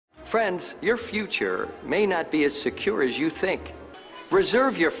Friends, your future may not be as secure as you think.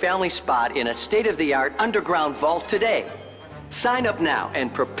 Reserve your family spot in a state-of-the-art underground vault today. Sign up now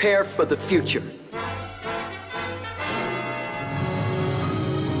and prepare for the future.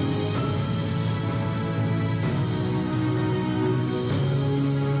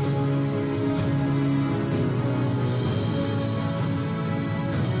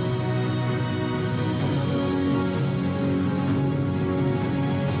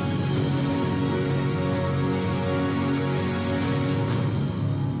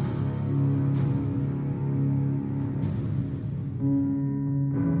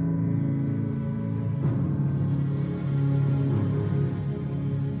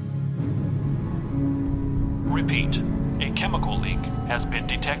 Repeat, a chemical leak has been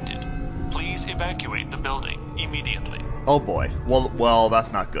detected. Please evacuate the building immediately. Oh boy. Well,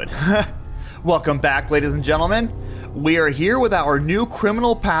 that's not good. Welcome back, ladies and gentlemen. We are here with our new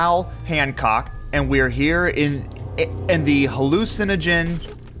criminal pal, Hancock, and we are here in the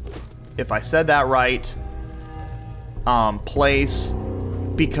hallucinogen, if I said that right, place,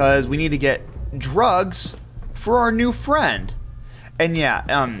 because we need to get drugs for our new friend. And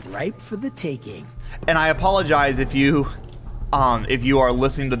yeah, ripe for the taking. And I apologize if you are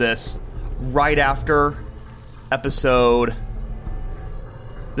listening to this right after episode.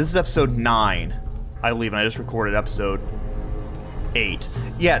 This is episode 9, I believe, and I just recorded episode 8.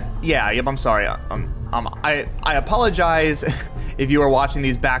 Yep. I'm sorry. I apologize if you are watching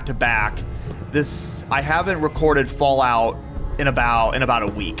these back to back. I haven't recorded Fallout in about a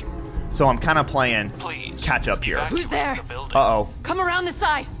week, so I'm kind of playing catch up here. Who's there? Uh-oh. Come around the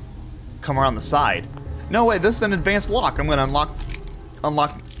side. Come around the side. No, wait, this is an advanced lock. I'm going to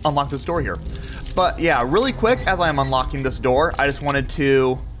unlock this door here. But yeah, really quick, as I am unlocking this door, I just wanted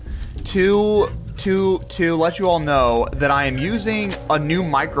to let you all know that I am using a new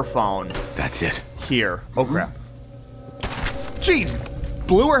microphone. That's it. Here. Oh crap. Jeez,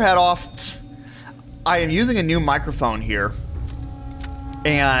 blew her head off. I am using a new microphone here,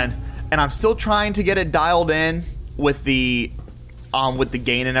 and I'm still trying to get it dialed in with the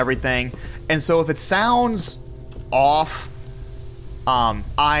gain and everything. And so if it sounds off,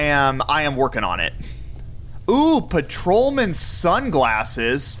 I am working on it. Ooh, patrolman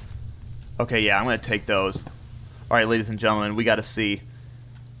sunglasses. Okay, yeah, I'm gonna take those. All right, ladies and gentlemen, we got to see,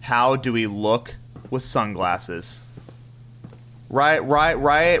 how do we look with sunglasses? Right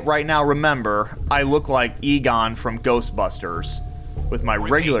now, remember, I look like Egon from Ghostbusters with my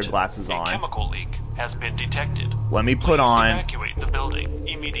regular glasses on. A chemical leak has been detected. Let me put on. Evacuate the building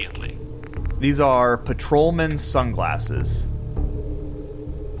immediately. These are patrolman sunglasses.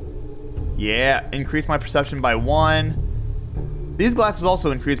 Yeah, increase my perception by 1. These glasses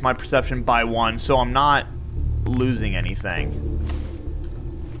also increase my perception by 1, so I'm not losing anything.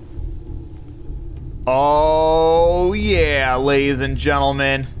 Oh, yeah, ladies and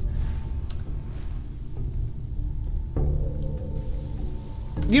gentlemen.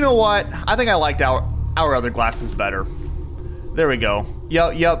 You know what? I think I liked our other glasses better. There we go.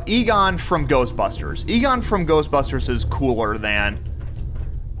 Yep. Egon from Ghostbusters. Egon from Ghostbusters is cooler than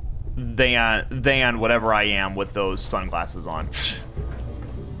whatever I am with those sunglasses on.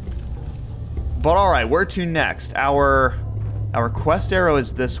 But all right, where to next? Our quest arrow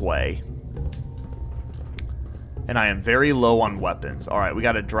is this way. And I am very low on weapons. All right, we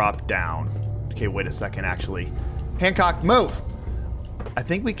got to drop down. Okay, wait a second, actually. Hancock, move! I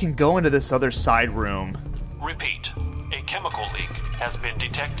think we can go into this other side room. Repeat, a chemical leak has been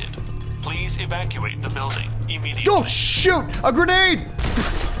detected. Please evacuate the building immediately. Oh, shoot! A grenade!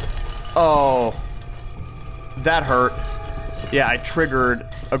 Oh. That hurt. Yeah, I triggered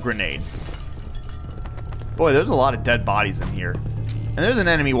a grenade. Boy, there's a lot of dead bodies in here. And there's an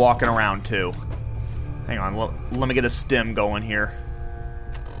enemy walking around, too. Hang on, let me get a stim going here.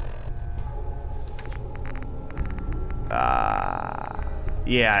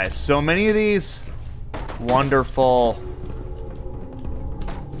 Yeah, so many of these. Wonderful.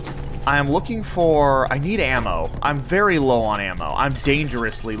 I need ammo. I'm very low on ammo. I'm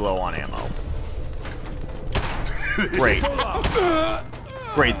dangerously low on ammo. Great.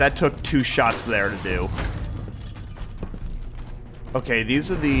 Great, that took 2 shots there to do. Okay, these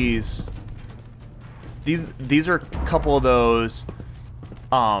are a couple of those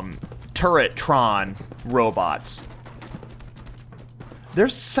Turret-Tron robots. There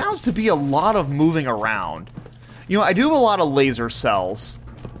sounds to be a lot of moving around. You know, I do have a lot of laser cells.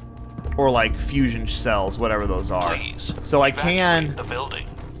 Or like fusion cells, whatever those are. Please, so I can the building.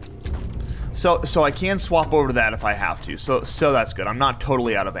 So I can swap over to that if I have to. So that's good. I'm not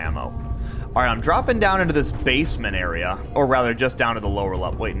totally out of ammo. Alright, I'm dropping down into this basement area. Or rather, just down to the lower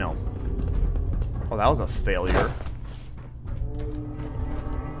level. Wait, no. Oh, that was a failure.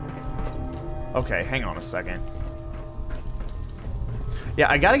 Okay, hang on a second. Yeah,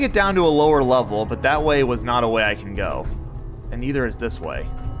 I gotta get down to a lower level, but that way was not a way I can go. And neither is this way.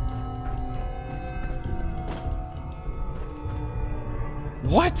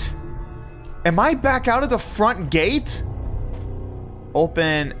 What? Am I back out of the front gate?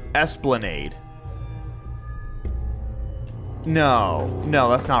 Open Esplanade. No,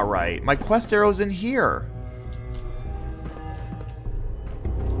 that's not right. My quest arrow's in here.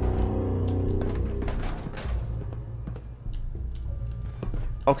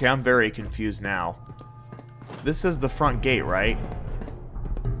 Okay, I'm very confused now. This is the front gate, right?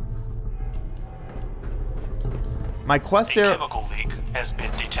 My quest arrow... A chemical leak has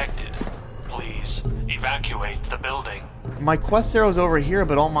been detected. Please evacuate the building. My quest arrow's over here,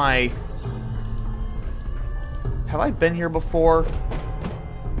 but all my... Have I been here before?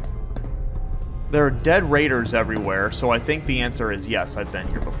 There are dead raiders everywhere, so I think the answer is yes, I've been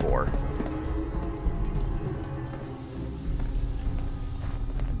here before.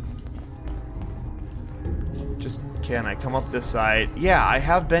 Just, can I come up this side? Yeah, I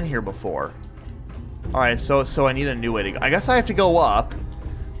have been here before. Alright, so I need a new way to go. I guess I have to go up,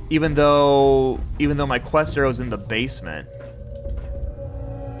 even though my quest arrow's in the basement.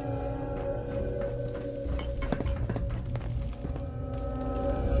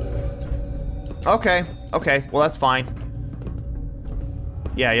 Okay, well that's fine.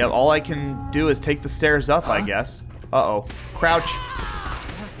 Yeah, all I can do is take the stairs up, I guess. Uh-oh. Crouch.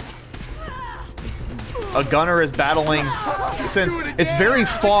 A gunner is battling since... It's very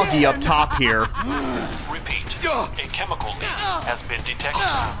foggy up top here. Repeat, a chemical leak has been detected.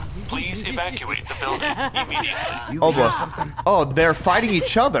 Please evacuate the building immediately. Oh, boy. Oh, they're fighting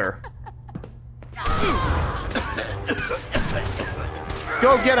each other.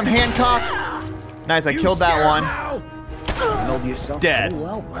 Go get him, Hancock! Nice, I killed that one. Handled yourself Dead. pretty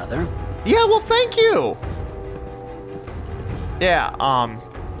well, brother. Yeah, well, thank you. Yeah,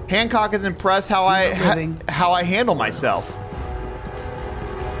 Hancock is impressed how I handle myself.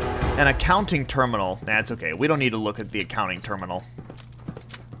 An accounting terminal. That's okay. We don't need to look at the accounting terminal.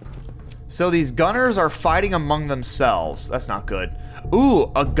 So these gunners are fighting among themselves. That's not good.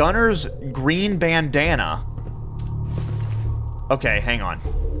 Ooh, a gunner's green bandana. Okay, hang on.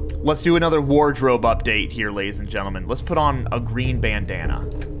 Let's do another wardrobe update here, ladies and gentlemen. Let's put on a green bandana.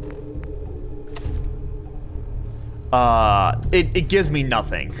 It gives me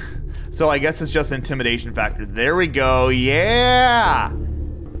nothing. So I guess it's just intimidation factor. There we go. Yeah!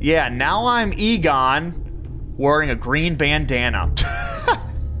 Yeah, now I'm Egon wearing a green bandana.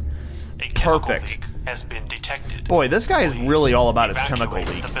 Perfect. Leak has been detected. Boy, this guy is really all about his Evacuate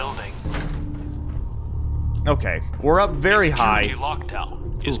chemical leak. the building. Okay, we're up very high. Security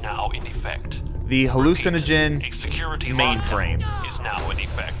lockdown is now in effect. The hallucinogen A security mainframe lockdown is now in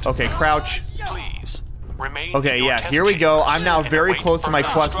effect. Okay, crouch. Please remain. Okay, in your yeah, test here we go. chambers I'm now and very await close to my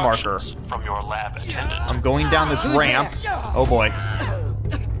further quest marker. instructions from your lab attendant. I'm going down this ramp. Oh boy.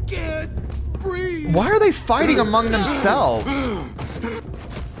 Why are they fighting among themselves?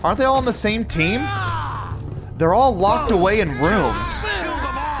 Aren't they all on the same team? They're all locked away in rooms.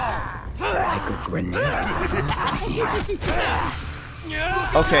 Like a grenade.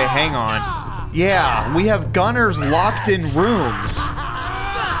 Okay, hang on. Yeah, we have gunners locked in rooms.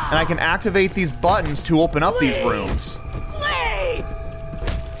 And I can activate these buttons to open up these rooms.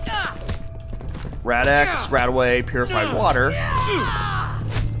 Rad-X, Radaway, Purified Water.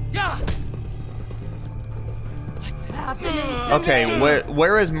 Okay,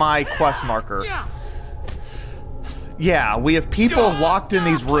 where is my quest marker? Yeah, we have people locked in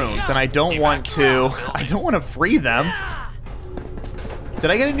these rooms, and I don't want to free them.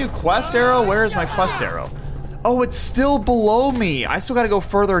 Did I get a new quest arrow? Where is my quest arrow? Oh, it's still below me. I still gotta go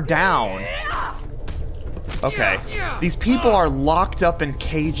further down. Okay, these people are locked up in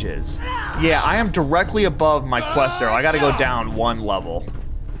cages. Yeah, I am directly above my quest arrow. I gotta go down one level.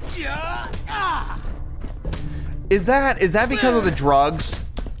 Is that because of the drugs?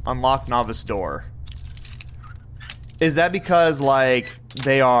 Unlock novice door. Is that because, like,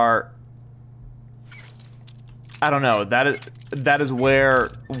 they are... I don't know. That is where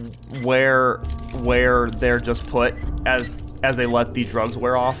they're just put as they let the drugs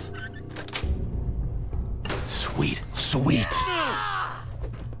wear off. Sweet.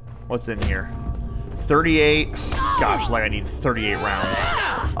 What's in here? 38. Gosh, like I need 38 rounds.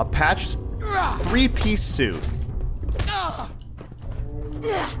 A patched 3-piece suit.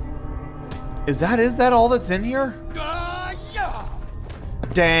 Is that all that's in here?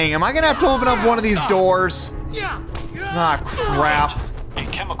 Dang, am I gonna have to open up one of these doors? Ah, crap. A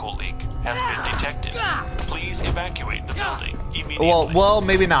chemical leak has been detected. Please evacuate the building immediately. Well,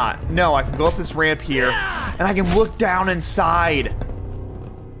 maybe not. No, I can go up this ramp here, and I can look down inside.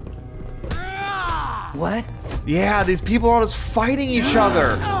 What? Yeah, these people are just fighting each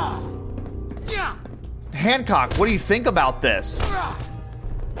other. Hancock, what do you think about this?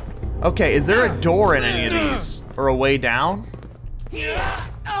 Okay, is there a door in any of these? Or a way down?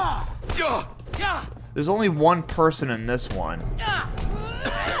 There's only one person in this one.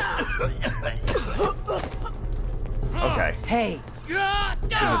 Okay. Hey. There's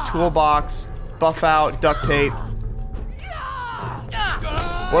a toolbox, buff out, duct tape.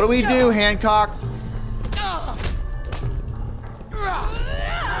 What do we do, Hancock?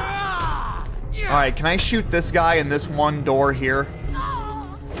 Alright, can I shoot this guy in this one door here?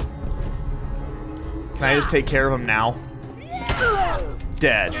 Can I just take care of him now?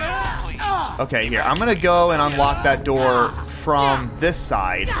 Dead. Okay, here. I'm gonna go and unlock that door from this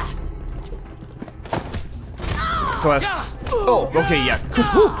side. So that's... Oh, okay, yeah.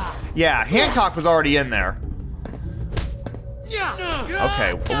 Yeah, Hancock was already in there.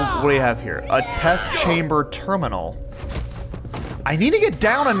 Okay, what do we have here? A test chamber terminal. I need to get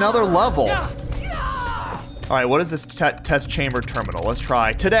down another level. Alright, what is this test chamber terminal? Let's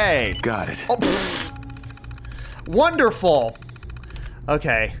try today. Got it. Oh, wonderful.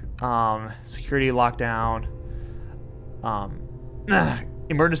 Okay, security lockdown.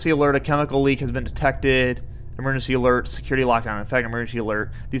 Emergency alert, a chemical leak has been detected. Emergency alert, security lockdown. In fact, emergency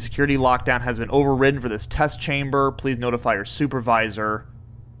alert. The security lockdown has been overridden for this test chamber. Please notify your supervisor.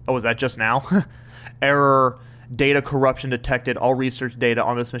 Oh, was that just now? Error. Data corruption detected. All research data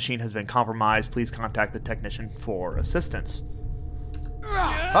on this machine has been compromised. Please contact the technician for assistance.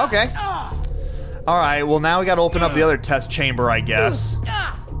 Okay. Alright, well now we gotta open up the other test chamber, I guess.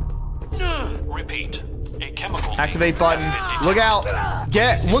 Repeat. A chemical Activate button. Look out.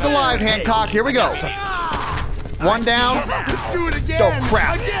 Look alive, Hancock. Here we go. One down. Do it again. Oh,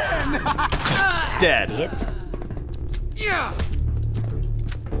 crap. Dead.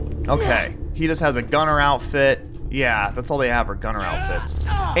 Okay. He just has a gunner outfit. Yeah, that's all they have are gunner outfits.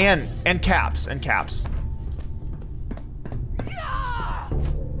 And caps.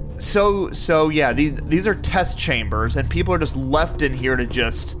 So yeah, these are test chambers, and people are just left in here to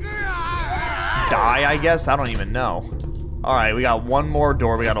just die, I guess? I don't even know. Alright, we got one more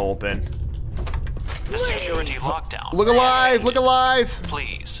door we gotta open. The security lockdown. Look alive! Look alive!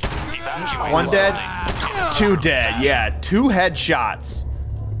 Please evacuate One the dead. building. Two dead. Yeah, 2 headshots.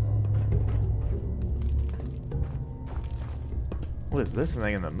 What is this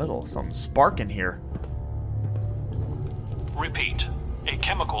thing in the middle? Something sparking here. Repeat. A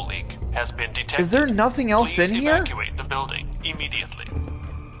chemical leak has been detected. Is there nothing else Please in here? evacuate the building immediately.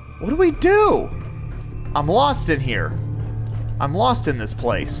 What do we do? I'm lost in here. I'm lost in this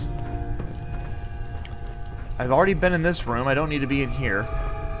place. I've already been in this room. I don't need to be in here.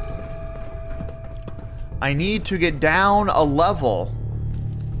 I need to get down a level.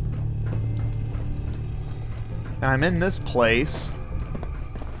 And I'm in this place.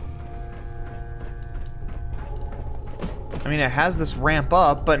 I mean, it has this ramp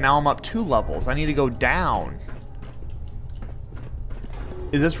up, but now I'm up 2 levels. I need to go down.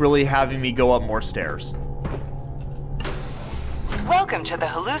 Is this really having me go up more stairs? Welcome to the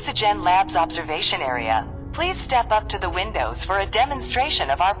Hallucigen Labs observation area. Please step up to the windows for a demonstration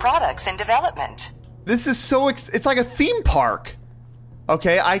of our products in development. This is so it's like a theme park.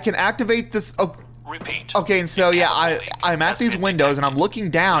 Okay, I can activate this. Oh, Repeat. okay, and so yeah, I'm at these windows and I'm looking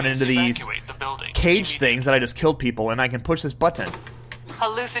down into these Evacuate the building cage immediately. things that I just killed people, and I can push this button.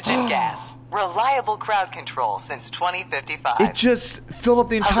 Hallucigen gas. Reliable crowd control since 2055. It just filled up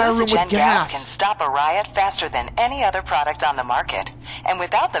the entire room with Hallucigen gas can gas. stop a riot faster than any other product on the market, and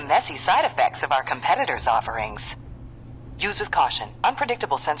without the messy side effects of our competitors' offerings. Use with caution.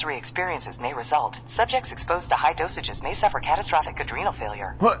 Unpredictable sensory experiences may result. Subjects exposed to high dosages may suffer catastrophic adrenal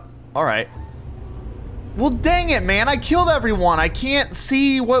failure. What? All right. Well, dang it, man! I killed everyone. I can't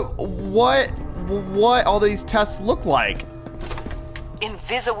see what all these tests look like.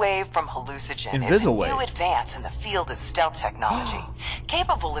 Invisawave from Hallucigen is a Invisawave. new advance in the field of stealth technology,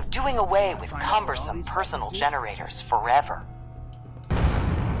 capable of doing away with cumbersome personal generators forever.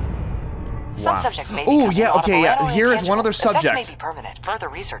 Some Wow. subjects may Ooh, become yeah, okay, yeah. inaudable and Here is one intangible. other Effects subject. may be permanent. Further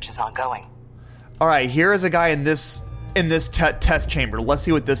research is ongoing. All right, here is a guy in this test chamber. Let's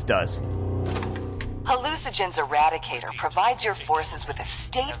see what this does. Hallucigen's Eradicator provides your forces with a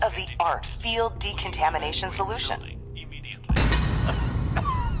state-of-the-art field decontamination solution. Immediately.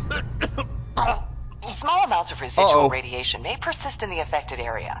 Small amounts of residual radiation may persist in the affected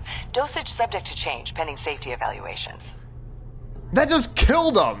area. Dosage subject to change pending safety evaluations. That just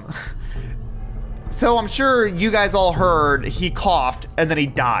killed him. So I'm sure you guys all heard he coughed and then he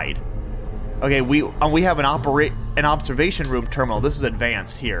died. Okay, we have an observation room terminal. This is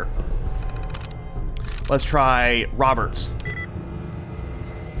advanced here. Let's try Roberts.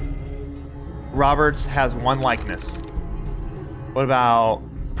 Roberts has 1 likeness. What about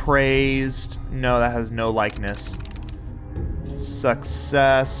praised? No, that has no likeness.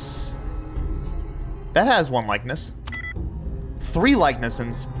 Success. That has 1 likeness. 3 likeness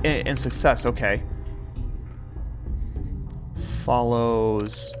in success. Okay.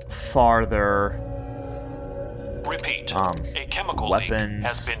 Follows farther. Repeat. A chemical Weapons. leak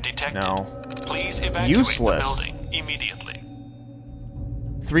has been detected. No. Please evacuate Useless. the building immediately.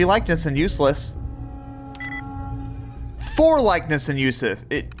 3 likeness and useless. 4 likeness and useless.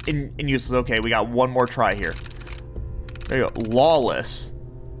 In useless. Okay, we got 1 more try here. There you go. Lawless.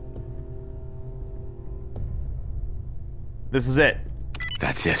 This is it.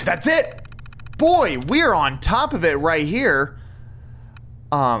 That's it. That's it. Boy, we're on top of it right here.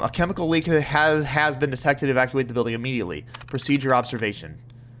 A chemical leak has been detected. Evacuate the building immediately. Procedure observation.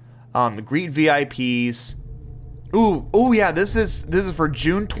 Greet VIPs. Ooh, yeah. This is for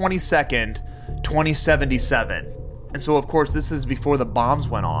June 22nd, 2077. And so, of course, this is before the bombs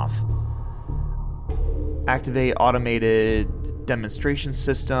went off. Activate automated demonstration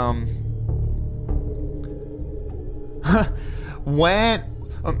system. When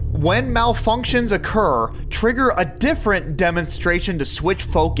malfunctions occur, trigger a different demonstration to switch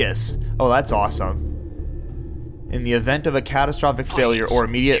focus. Oh, that's awesome. In the event of a catastrophic failure or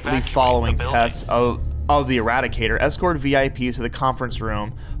immediately following tests of the Eradicator, escort VIPs to the conference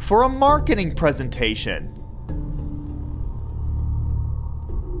room for a marketing presentation.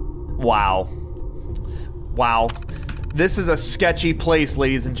 Wow. This is a sketchy place,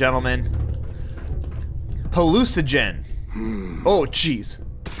 ladies and gentlemen. Hallucinogen. Oh, jeez.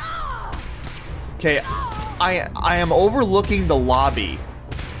 Okay, I am overlooking the lobby.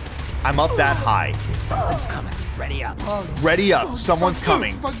 I'm up that high. Something's coming. Ready up. Ready up. Someone's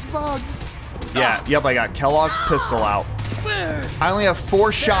coming. Yeah, yep, I got Kellogg's pistol out. I only have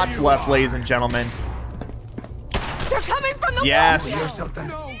 4 shots left, ladies and gentlemen. They're coming from the Yes. Or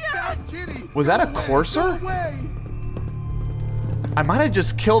something. Was that a courser? I might have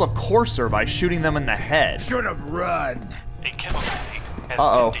just killed a courser by shooting them in the head. Should have run. A chemical leak has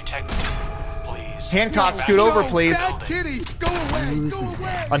Uh-oh. been detected. Please. Hancock, scoot over, please. Kitty, go away, go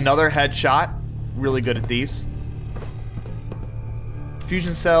away. Another headshot. Really good at these.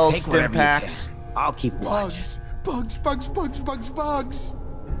 Fusion cells, Take stim whatever you packs. can. I'll keep watch. Bugs.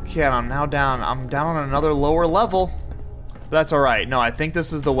 Okay, and I'm now down. I'm down on another lower level. That's all right. No, I think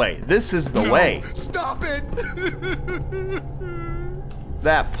this is the way. This is the way. Stop it.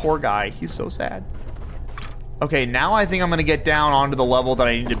 That poor guy. He's so sad. Okay, now I think I'm going to get down onto the level that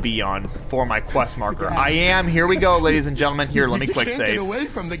I need to be on for my quest marker. Yes. I am. Here we go, ladies and gentlemen. Here, let me quick Can't get save. away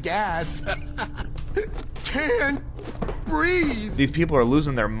from the gas. Can't breathe. These people are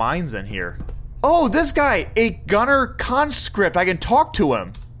losing their minds in here. Oh, this guy, a gunner conscript. I can talk to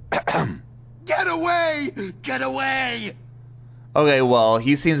him. Get away. Get away. Okay, well,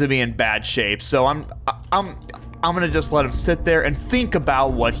 he seems to be in bad shape, so I'm gonna just let him sit there and think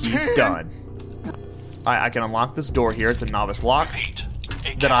about what he's done. I can unlock this door here. It's a novice lock Repeat.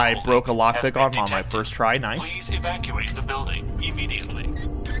 A that I chemical broke a leak has lockpick been on my detected. first try. Nice. Please evacuate the building immediately.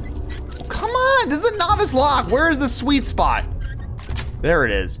 Come on, this is a novice lock. Where is the sweet spot? There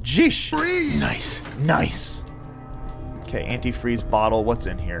it is. Jeesh. Breathe. Nice. Okay, antifreeze bottle. What's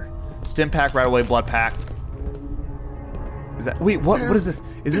in here? Stim pack, right away, blood pack. Is that? Wait, what is this?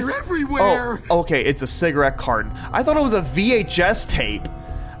 Is this? They're everywhere. Oh, okay, it's a cigarette carton. I thought it was a VHS tape.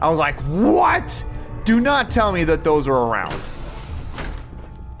 I was like, what? Do not tell me that those are around.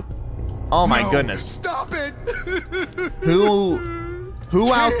 Oh my No, goodness. Stop it.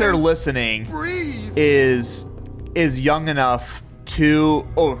 Who out there listening Breathe. is young enough to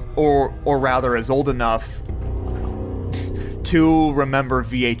or rather is old enough to remember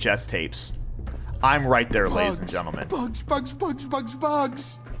VHS tapes? I'm right there, ladies and gentlemen. Bugs.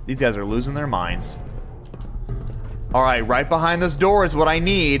 These guys are losing their minds. All right, right behind this door is what I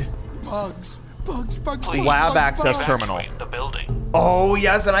need. Bugs. Please Lab access evacuate terminal. the building. Oh,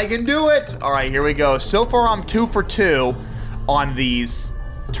 yes, and I can do it. All right, here we go. So far, I'm 2 for 2 on these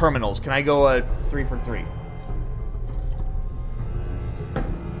terminals. Can I go 3 for 3?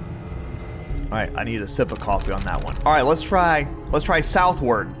 All right, I need a sip of coffee on that one. All right, let's try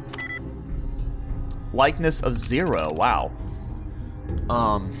southward. Likeness of 0. Wow.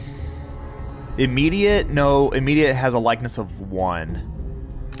 Immediate, no. Immediate has a likeness of 1.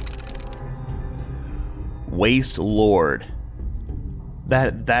 Waste Lord.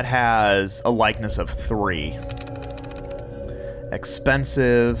 That has a likeness of 3.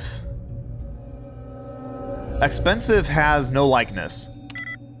 Expensive. Expensive has no likeness.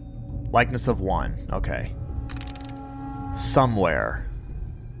 Likeness of 1. Okay. Somewhere.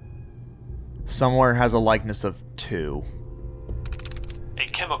 Somewhere has a likeness of 2. A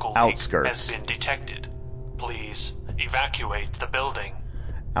chemical Outskirts. leak has been detected. Please evacuate the building.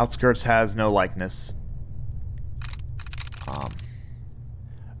 Outskirts has no likeness.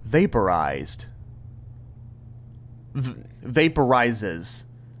 Vaporized. Vaporizes.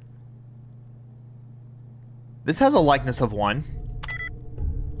 This has a likeness of 1.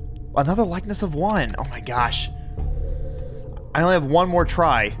 Another likeness of 1. Oh my gosh. I only have one more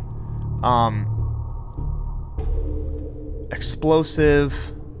try. Explosive.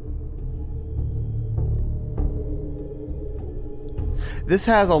 This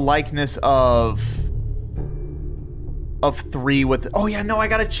has a likeness of 3 with... Oh yeah, no, I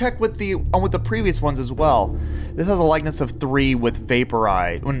gotta check with the previous ones as well. This has a likeness of 3 with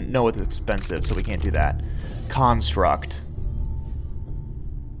Vaporize. Well, no, it's expensive, so we can't do that. Construct.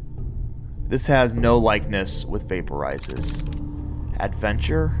 This has no likeness with Vaporizes.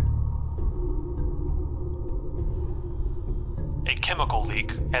 Adventure. A chemical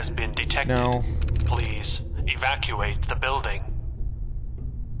leak has been detected. No. Please evacuate the building.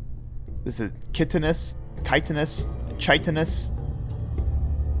 This is Chitinous. Chitinous.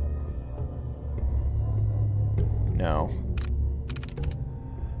 No.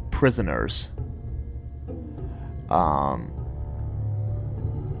 Prisoners.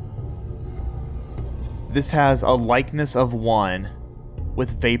 This has a likeness of 1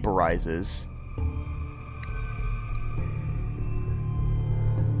 with Vaporizes.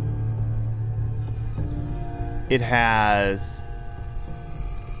 It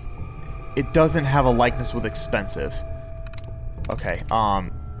doesn't have a likeness with expensive. Okay,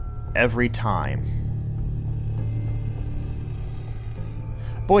 every time.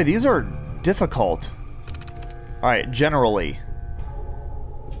 Boy, these are difficult. Alright, generally.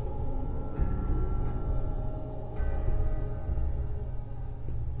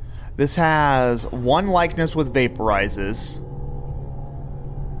 This has 1 likeness with Vaporizes.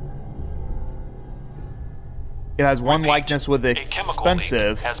 It has 1 likeness with expensive. A chemical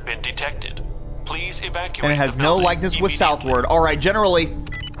leak has been detected. Please evacuate. And it has the no building likeness with immediately. Southward. Alright, generally.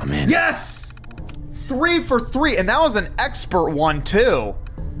 I'm in. Yes! 3 for 3, and that was an expert one too.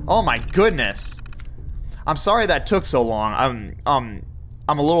 Oh my goodness. I'm sorry that took so long. I'm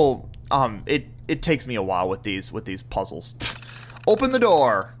a little it takes me a while with these puzzles. Open the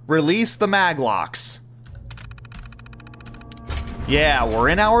door. Release the maglocks. Yeah, we're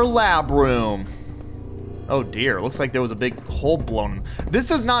in our lab room. Oh dear, looks like there was a big hole blown. This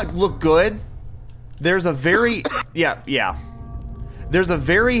does not look good. There's a very yeah. There's a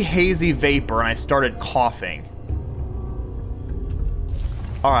very hazy vapor and I started coughing.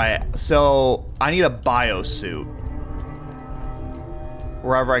 Alright, so I need a biosuit.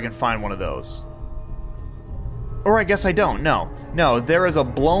 Wherever I can find one of those. Or I guess I don't. No, there is a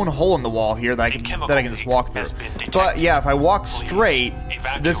blown hole in the wall here that I can just walk through. But yeah, if I walk straight,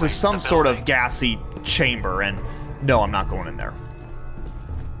 this is some sort of gassy chamber, and no, I'm not going in there.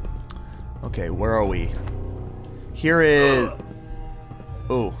 Okay, where are we? Here is...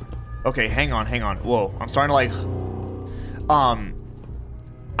 Ooh. Okay, hang on. Whoa, I'm starting to like...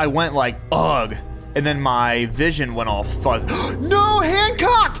 I went like, ugh, and then my vision went all fuzzy. No,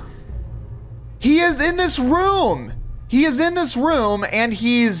 Hancock! He is in this room! He is in this room, and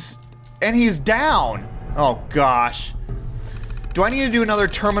he's down. Oh, gosh. Do I need to do another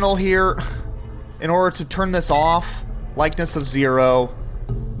terminal here in order to turn this off? Likeness of 0.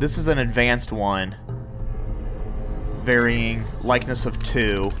 This is an advanced one. Varying. Likeness of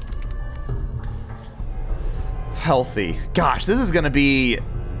 2. Healthy. Gosh, this is going to be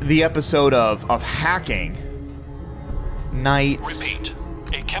the episode of hacking. Knights. Repeat.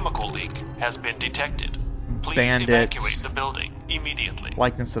 A chemical leak has been detected. Please Bandits. evacuate the building immediately.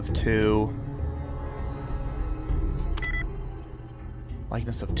 Likeness of 2.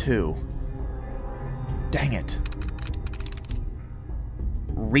 Likeness of 2. Dang it.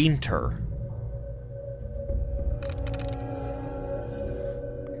 Reinter.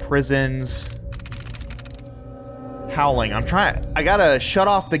 Prisons. Howling. I gotta shut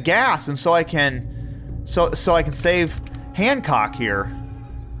off the gas, and so I can save Hancock here.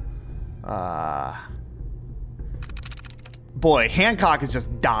 Boy, Hancock is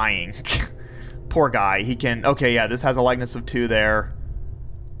just dying. Poor guy. He can... Okay, yeah, this has a likeness of 2 there.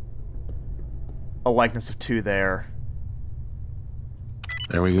 a likeness of 2 there.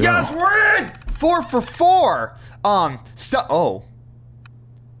 There we go. Yes, we're in! 4 for 4!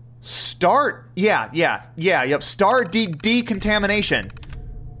 Start. Yep. Start decontamination.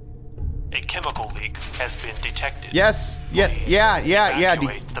 A chemical leak has been detected. Yes. Yeah.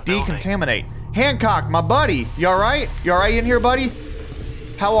 Evacuate the building. Decontaminate. Hancock, my buddy. You alright? You alright in here, buddy?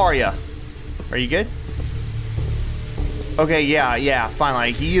 How are you? Are you good? Okay, yeah, fine.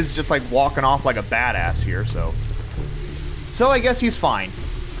 Like, he is just, like, walking off like a badass here, so I guess he's fine.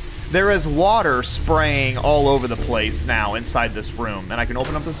 There is water spraying all over the place now inside this room, and I can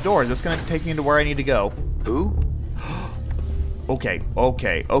open up this door. Is this going to take me to where I need to go? Who? Okay.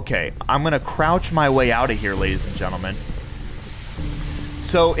 I'm going to crouch my way out of here, ladies and gentlemen.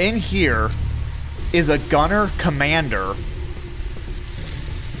 So in here is a gunner commander,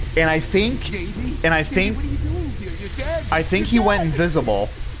 and I think Davey, what are you doing here? You're dead. I think he went invisible,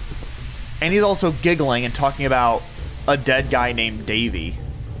 and he's also giggling and talking about a dead guy named Davey.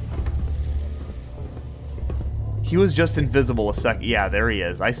 He was just invisible a second. Yeah, there he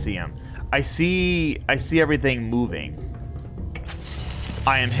is. I see him. I see everything moving.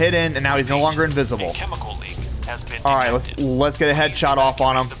 I am hidden, and now he's no longer invisible. A chemical leak has been All right, detected. let's get a headshot off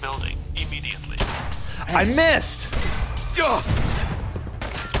on him. The building immediately. I missed.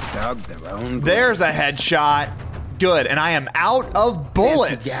 Dug their own grave. There's a headshot. Good, and I am out of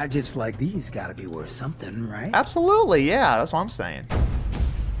bullets. Fancy gadgets like these gotta be worth something, right? Absolutely, yeah, that's what I'm saying.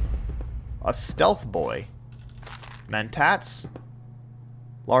 A stealth boy. Mentats.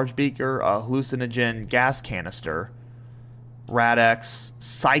 Large beaker, a hallucinogen gas canister. Rad-X,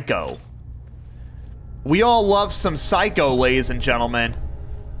 Psycho. We all love some Psycho, ladies and gentlemen.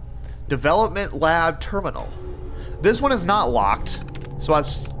 Development lab terminal. This one is not locked. So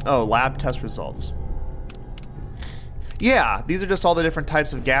lab test results. Yeah, these are just all the different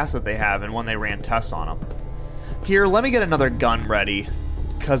types of gas that they have and when they ran tests on them. Here, let me get another gun ready,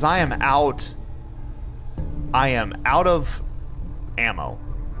 because I am out of ammo.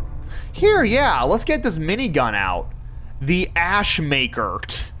 Here, yeah, let's get this minigun out. The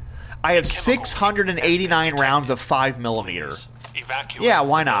Ashmaker. I have 689 rounds of 5mm. Evacuate Yeah,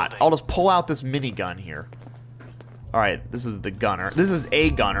 why the not? building. I'll just pull out this minigun here. Alright, this is the gunner. This is a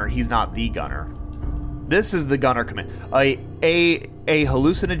gunner, he's not the gunner. This is the gunner command. A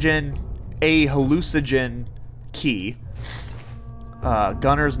hallucinogen key.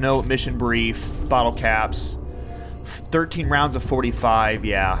 Gunner's note, mission brief, bottle caps. 13 rounds of 45,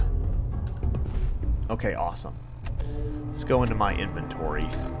 yeah. Okay, awesome. Let's go into my inventory.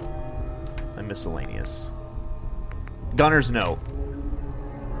 And miscellaneous. Gunner's note.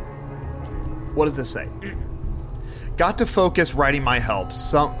 What does this say? Got to focus writing might help.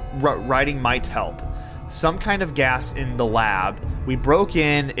 Writing might help. Some kind of gas in the lab. We broke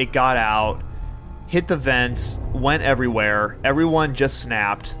in, it got out, hit the vents, went everywhere. Everyone just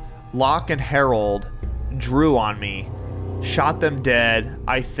snapped. Locke and Harold drew on me. Shot them dead,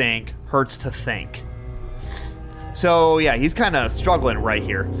 I think. Hurts to think. So yeah, he's kind of struggling right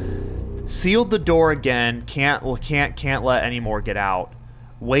here. Sealed the door again. Can't let any more get out.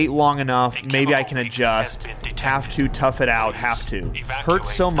 Wait long enough. Maybe I can adjust. Have to tough it out. Have to.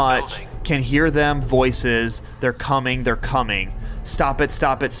 Hurts so much. Can hear them. Voices. They're coming. They're coming. Stop it.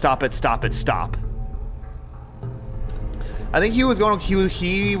 Stop it. Stop it. Stop it. Stop. I think he was going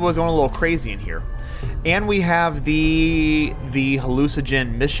a little crazy in here. And we have the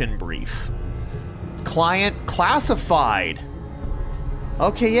hallucinogen mission brief. Client classified.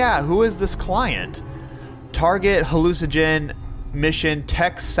 Okay, yeah. Who is this client? Target hallucinogen mission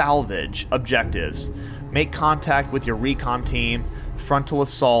tech salvage objectives. Make contact with your recon team. Frontal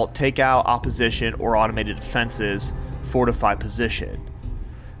assault. Take out opposition or automated defenses. Fortify position.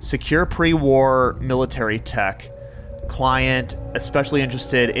 Secure pre-war military tech. Client especially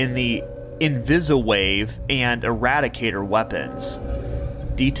interested in the Invisawave and Eradicator weapons.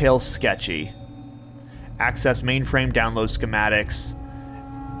 Details sketchy. Access mainframe download schematics.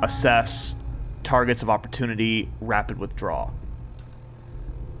 Assess targets of opportunity. Rapid withdrawal.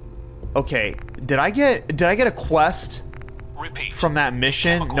 Okay, did I get a quest Repeat. from that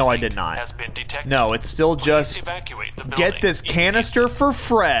mission? No, I did not. Has been detected. No, it's still Please just evacuate the building get this canister for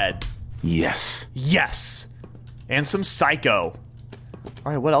Fred. Yes. Yes. And some Psycho.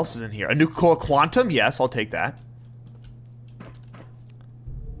 All right, what else is in here? A nuclear quantum? Yes, I'll take that.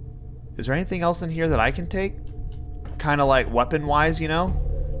 Is there anything else in here that I can take? Kind of like weapon-wise, you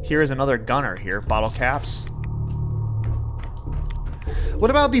know? Here is another gunner here. Bottle caps. What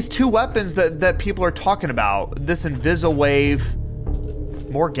about these two weapons that people are talking about? This Invisawave.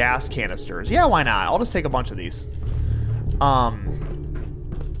 More gas canisters. Yeah, why not? I'll just take a bunch of these.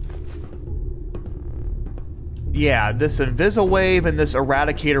 Yeah, this Invisawave and this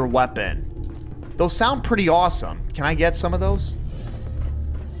Eradicator weapon. Those sound pretty awesome. Can I get some of those?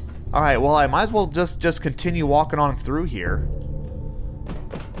 Alright, well, I might as well just continue walking on through here.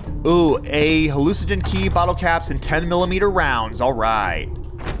 Ooh, a hallucinogen key, bottle caps, and 10mm rounds. Alright.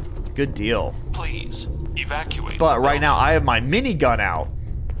 Good deal. Please evacuate. But right now, I have my minigun out.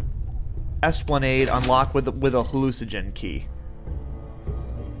 Esplanade unlocked with a hallucinogen key.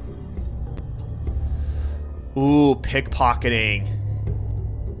 Ooh, pickpocketing.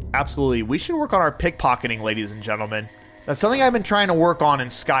 Absolutely. We should work on our pickpocketing, ladies and gentlemen. That's something I've been trying to work on in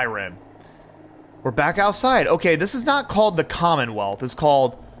Skyrim. We're back outside. Okay, this is not called the Commonwealth. It's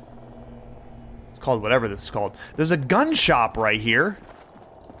called whatever this is called. There's a gun shop right here.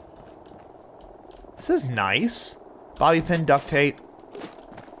 This is nice. Bobby pin, duct tape.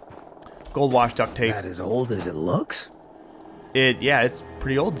 Gold wash duct tape. That as old as it looks? Yeah, it's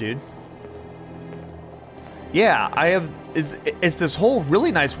pretty old, dude. Yeah, it's this whole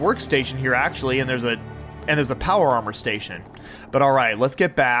really nice workstation here actually, and there's a power armor station. But all right, let's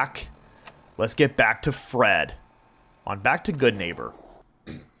get back to Fred. On back to Good Neighbor.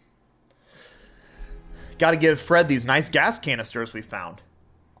 Got to give Fred these nice gas canisters we found.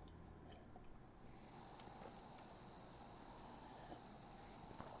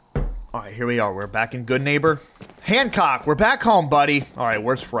 All right, here we are. We're back in Good Neighbor. Hancock, we're back home, buddy. All right,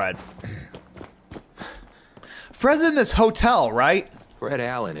 where's Fred? Fred's in this hotel, right? Fred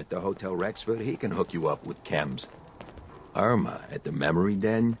Allen at the Hotel Rexford, he can hook you up with chems. Irma at the Memory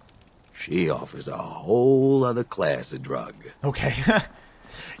Den, she offers a whole other class of drug. Okay.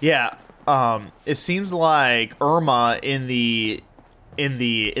 Yeah. It seems like Irma in the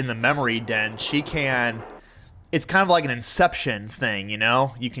Memory Den, she can. It's kind of like an Inception thing, you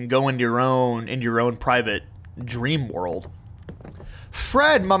know. You can go into your own private dream world.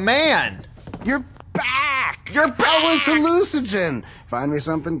 Fred, my man, You're back! You're back! How was hallucinogen? Find me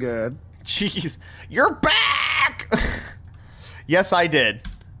something good. Jeez, you're back! Yes, I did.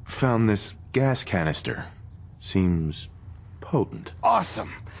 Found this gas canister. Seems potent.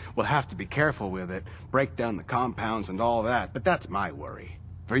 Awesome. We'll have to be careful with it, break down the compounds and all that, but that's my worry.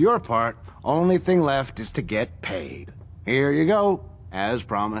 For your part, only thing left is to get paid. Here you go, as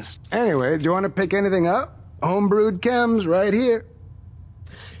promised. Anyway, do you want to pick anything up? Homebrewed chems right here.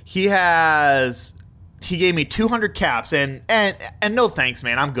 He gave me 200 caps, and no thanks,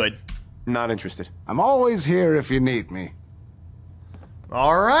 man. I'm good. Not interested. I'm always here if you need me.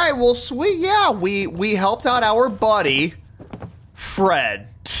 All right, well, sweet. Yeah, we helped out our buddy, Fred.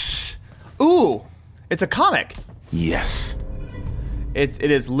 Ooh, it's a comic. Yes. It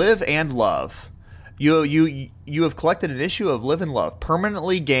is Live and Love. You have collected an issue of Live and Love.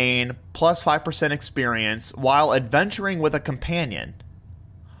 Permanently gain plus 5% experience while adventuring with a companion.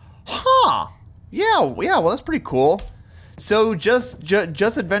 Huh. Yeah, well, that's pretty cool. So just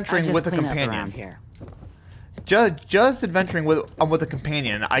adventuring with a companion. Here. Just adventuring with a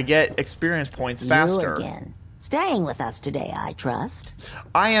companion, I get experience points faster. You again. Staying with us today, I trust.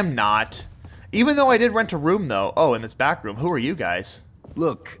 I am not. Even though I did rent a room, though. Oh, in this back room. Who are you guys?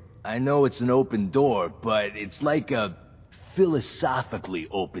 Look, I know it's an open door, but it's like a philosophically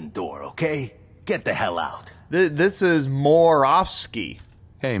open door, okay? Get the hell out. This is Morawski.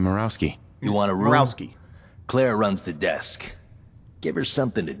 Hey, Morawski. You want a room? Morawski. Claire runs the desk. Give her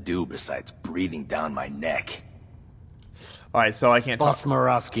something to do besides breathing down my neck. All right, so I can't talk. Boss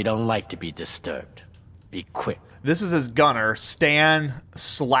Morawski don't like to be disturbed. Be quick. This is his gunner, Stan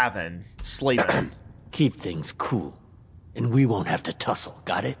Slavin. Keep things cool, and we won't have to tussle,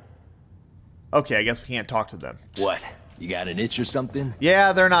 got it? Okay, I guess we can't talk to them. What? You got an itch or something?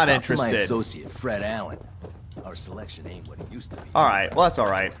 Yeah, they're not Talk interested. to my associate, Fred Allen. Our selection ain't what it used to be. All right, well, that's all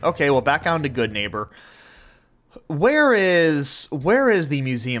right. Okay, well, back on to Good Neighbor. Where is the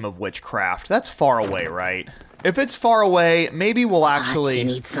Museum of Witchcraft? That's far away, right? If it's far away, maybe we'll actually... You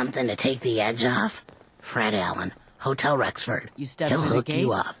need something to take the edge off? Fred Allen, Hotel Rexford. You step He'll through the hook gate,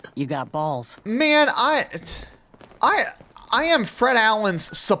 you up. You got balls. Man, I am Fred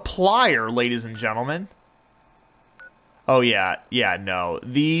Allen's supplier, ladies and gentlemen. Oh, yeah, no.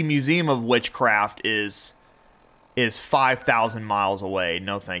 The Museum of Witchcraft is 5,000 miles away.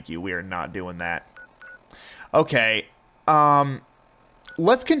 No, thank you. We are not doing that. Okay,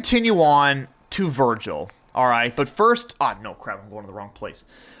 let's continue on to Virgil. All right, but first... no, crap, I'm going to the wrong place.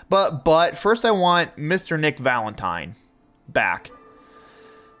 But first I want Mr. Nick Valentine back.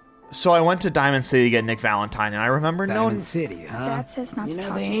 So I went to Diamond City to get Nick Valentine, and I remember Diamond City, huh? Dad says not to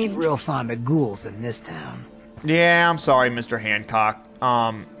talk they to ain't real strangers. fond of ghouls in this town. Yeah, I'm sorry, Mr. Hancock.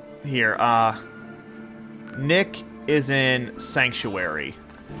 Here, Nick is in Sanctuary.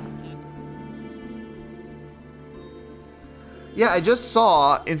 Yeah, I just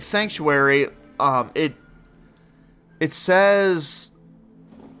saw in Sanctuary, it says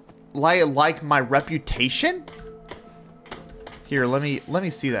like my reputation? Here, let me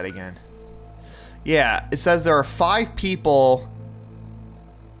see that again. Yeah, it says there are 5 people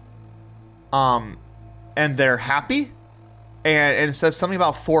and they're happy. And it says something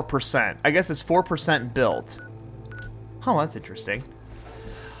about 4%. I guess it's 4% built. Oh, that's interesting.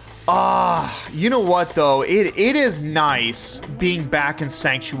 You know what, though? It is nice being back in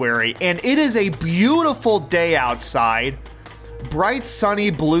Sanctuary, and it is a beautiful day outside. Bright, sunny,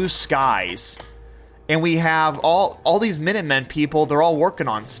 blue skies. And we have all these Minutemen people, they're all working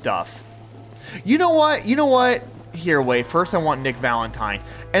on stuff. You know what? Here, wait. First, I want Nick Valentine.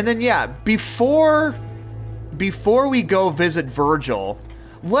 And then, yeah, before we go visit Virgil,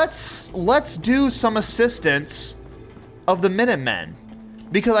 let's do some assistance of the Minutemen.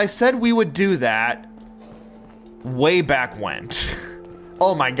 Because I said we would do that way back when.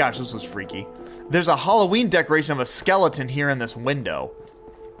 Oh my gosh, this was freaky. There's a Halloween decoration of a skeleton here in this window.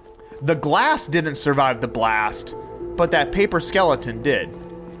 The glass didn't survive the blast, but that paper skeleton did.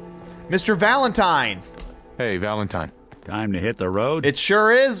 Mr. Valentine. Hey, Valentine. Time to hit the road? It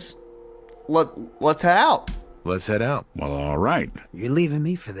sure is. Let's head out. Let's head out. Well, all right. You're leaving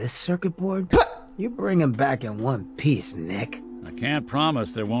me for this circuit board? You bring him back in one piece, Nick. I can't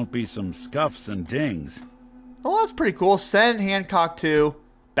promise there won't be some scuffs and dings. Oh, that's pretty cool. Send Hancock to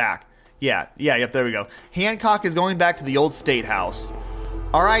back. Yep, there we go. Hancock is going back to the old state house.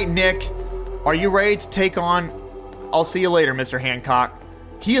 All right, Nick, are you ready to take on... I'll see you later, Mr. Hancock.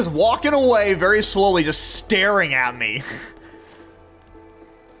 He is walking away very slowly, just staring at me.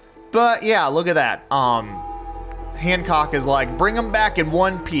 But, yeah, look at that. Hancock is like, bring him back in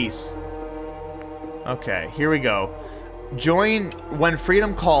one piece. Okay, here we go. Join when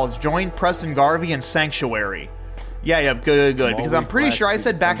freedom calls. Join Preston Garvey in Sanctuary. Yeah, good. Because I'm pretty sure I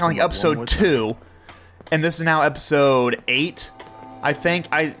said back on like episode 2, and this is now episode 8, I think,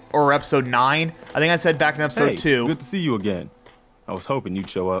 or episode 9. I think I said back in episode 2. Good to see you again. I was hoping you'd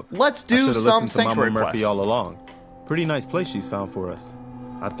show up. Let's do some Sanctuary Sanctuary Murphy quests. all along. Pretty nice place she's found for us.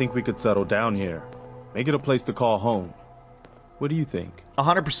 I think we could settle down here. Make it a place to call home. What do you think?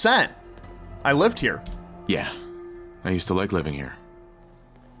 100%. I lived here. Yeah. I used to like living here.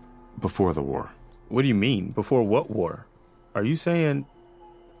 Before the war. What do you mean? Before what war? Are you saying...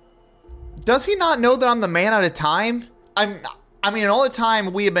 Does he not know that I'm the man at a time? I mean, all the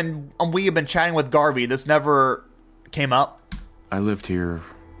time we have been chatting with Garvey, this never came up. I lived here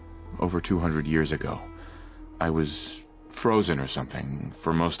over 200 years ago. I was frozen or something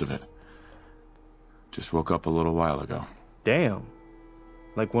for most of it. Just woke up a little while ago. Damn.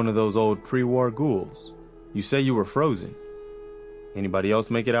 Like one of those old pre-war ghouls. You say you were frozen. Anybody else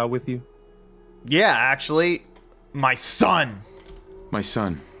make it out with you? Yeah, actually, my son. My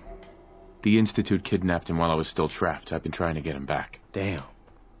son. The Institute kidnapped him while I was still trapped. I've been trying to get him back. Damn.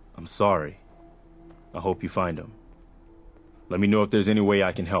 I'm sorry. I hope you find him. Let me know if there's any way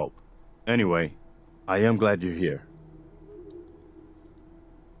I can help. Anyway, I am glad you're here.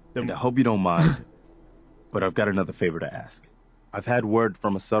 And I hope you don't mind, but I've got another favor to ask. I've had word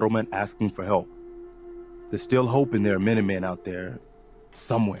from a settlement asking for help. There's still hope in there are Minutemen out there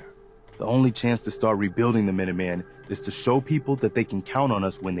somewhere. The only chance to start rebuilding the Minutemen is to show people that they can count on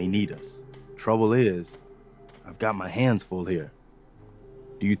us when they need us. Trouble is, I've got my hands full here.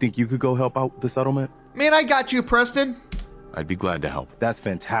 Do you think you could go help out the settlement? Man, I got you, Preston. I'd be glad to help. That's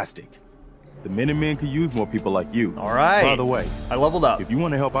fantastic. The Minutemen could use more people like you. All right. By the way, I leveled up. If you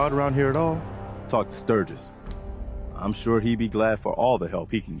want to help out around here at all, talk to Sturgis. I'm sure he'd be glad for all the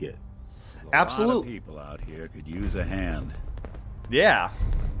help he can get. Absolutely. A lot of people out here could use a hand. Yeah.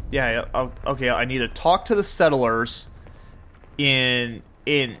 Okay, I need to talk to the settlers in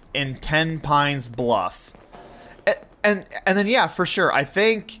 10 Pines Bluff. And then yeah, for sure. I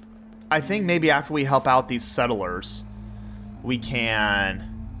think maybe after we help out these settlers, we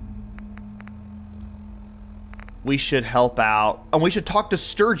should help out, and we should talk to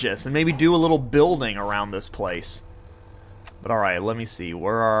Sturgis and maybe do a little building around this place. But all right, let me see.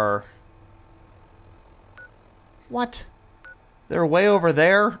 Where are... What? They're way over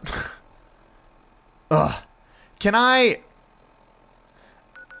there? Ugh. Can I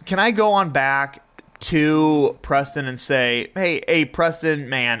go on back to Preston and say, hey, Preston,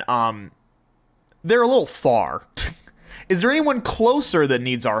 man, they're a little far. Is there anyone closer that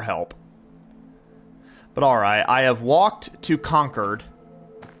needs our help? But all right, I have walked to Concord,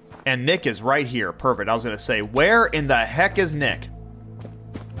 and Nick is right here. Perfect. I was going to say, where in the heck is Nick?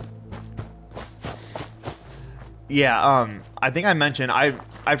 Yeah, I think I mentioned, I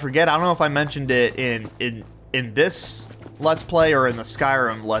forget, I don't know if I mentioned it in this Let's Play or in the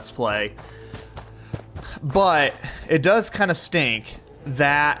Skyrim Let's Play. But it does kind of stink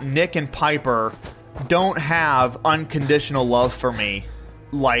that Nick and Piper don't have unconditional love for me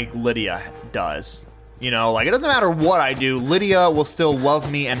like Lydia does. You know, like, it doesn't matter what I do, Lydia will still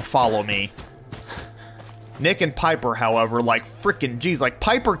love me and follow me. Nick and Piper, however, like, freaking geez, like,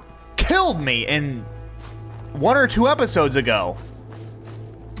 Piper killed me in 1 or 2 episodes ago.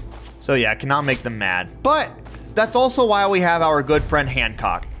 So yeah, I cannot make them mad. But that's also why we have our good friend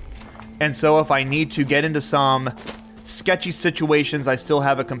Hancock. And so if I need to get into some sketchy situations, I still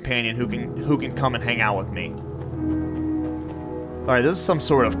have a companion who can come and hang out with me. Alright, this is some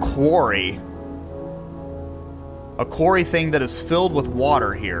sort of quarry. A quarry thing that is filled with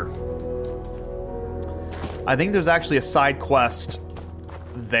water here. I think there's actually a side quest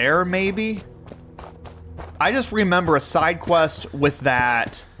there, maybe? I just remember a side quest with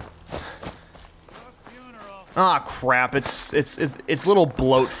that... Ah, crap, it's little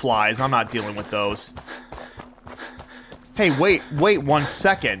bloat flies. I'm not dealing with those. Hey, wait 1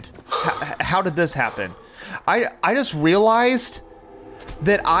 second. How did this happen? I just realized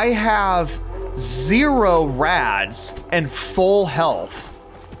that I have 0 rads and full health.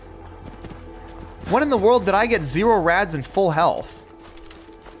 When in the world did I get 0 rads and full health?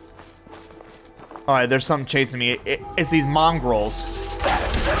 Alright, there's something chasing me. It's these mongrels.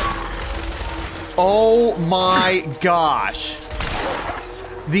 Oh my gosh.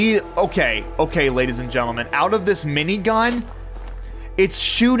 Okay, ladies and gentlemen. Out of this minigun, it's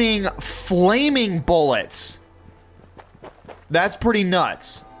shooting flaming bullets. That's pretty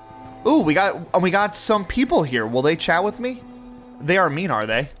nuts. Ooh, we got some people here. Will they chat with me? They are mean, are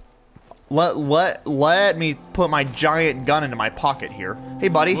they? Let me put my giant gun into my pocket here. Hey,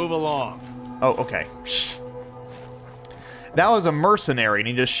 buddy. Move along. Oh, okay. That was a mercenary, and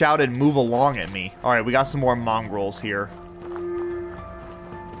he just shouted, "Move along" at me. Alright, we got some more mongrels here.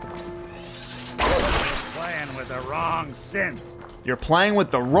 Playing with the wrong synth. You're playing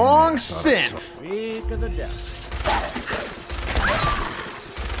with the wrong synth. Speak of the devil.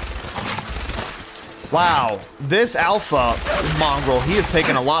 Wow, this alpha mongrel, he has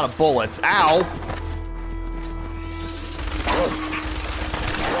taken a lot of bullets. Ow!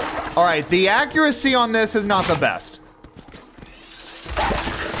 Alright, the accuracy on this is not the best.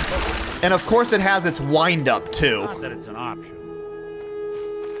 And of course it has its wind-up, too. Not that it's an option.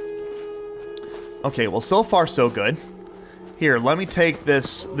 Okay, well, so far so good. Here, let me take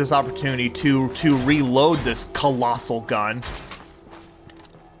this opportunity to reload this colossal gun.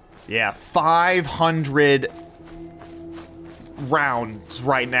 Yeah, 500 rounds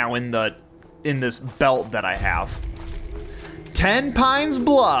right now in this belt that I have. 10 Pines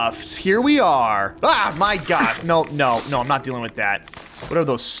Bluffs, here we are. Ah, my God. No, I'm not dealing with that. Whatever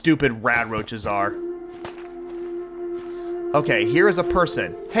those stupid rad roaches are. Okay, here is a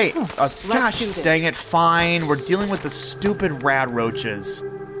person. Hey, gosh dang it, fine. We're dealing with the stupid rad roaches.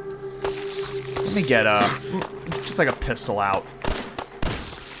 Let me get just like a pistol out.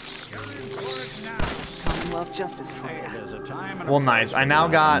 Well, nice. I now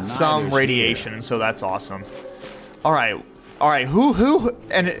got some radiation, so that's awesome. All right. Who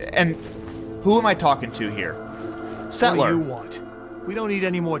and who am I talking to here? Settler. What do you want? We don't need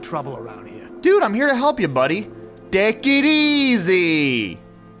any more trouble around here. Dude, I'm here to help you, buddy. Take it easy.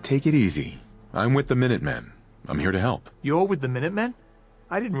 Take it easy. I'm with the Minutemen. I'm here to help. You're with the Minutemen?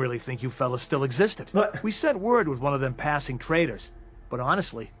 I didn't really think you fellas still existed. What? We sent word with one of them passing traders. But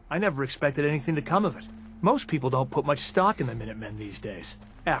honestly, I never expected anything to come of it. Most people don't put much stock in the Minutemen these days.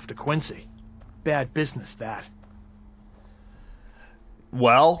 After Quincy. Bad business, that.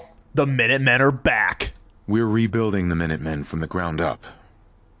 Well, the Minutemen are back. We're rebuilding the Minutemen from the ground up.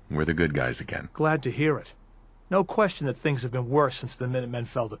 We're the good guys again. Glad to hear it. No question that things have been worse since the Minutemen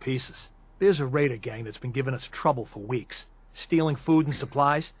fell to pieces. There's a raider gang that's been giving us trouble for weeks. Stealing food and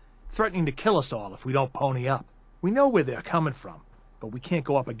supplies, threatening to kill us all if we don't pony up. We know where they're coming from, but we can't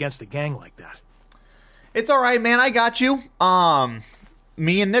go up against a gang like that. It's alright, man, I got you.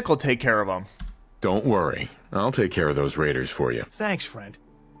 Me and Nick will take care of them. Don't worry. I'll take care of those raiders for you. Thanks, friend.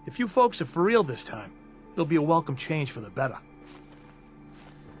 If you folks are for real this time, it'll be a welcome change for the better.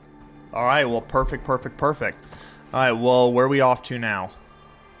 Alright, well, perfect. Alright, well, where are we off to now?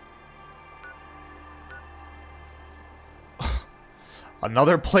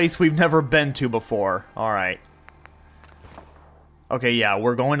 Another place we've never been to before. Alright. Okay, yeah,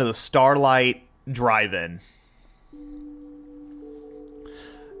 we're going to the Starlight Drive-In.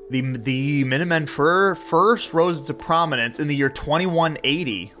 The Minutemen first rose to prominence in the year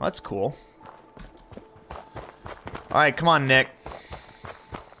 2180. That's cool. Alright, come on, Nick.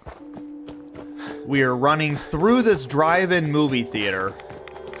 We are running through this drive-in movie theater.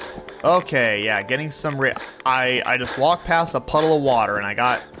 Okay, yeah, getting some... I just walked past a puddle of water, and I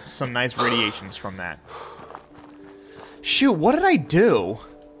got some nice radiations from that. Shoot, what did I do?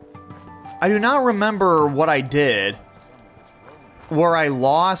 I do not remember what I did, where I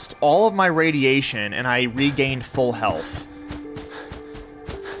lost all of my radiation, and I regained full health.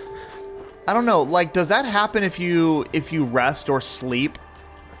 I don't know, like, does that happen if you rest or sleep?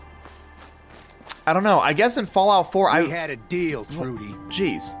 I don't know. I guess in Fallout 4, We had a deal, Trudy.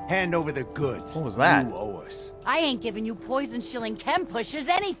 Jeez. Hand over the goods. What was that? You owe us. I ain't giving you poison-shilling chem pushers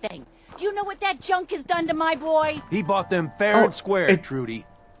anything. Do you know what that junk has done to my boy? He bought them fair and square, Trudy.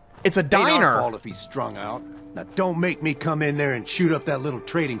 It's a Ain't diner. our fault if he's strung out. Now don't make me come in there and shoot up that little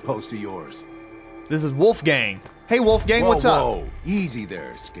trading post of yours. This is Wolfgang. Hey, Wolfgang, what's up? Whoa, easy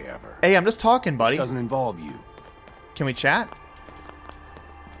there, Scaver. Hey, I'm just talking, buddy. This doesn't involve you. Can we chat?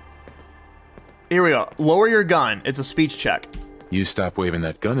 Here we go. Lower your gun. It's a speech check. You stop waving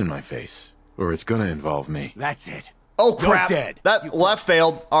that gun in my face, or it's gonna involve me. That's it. Oh, crap. You're dead. That left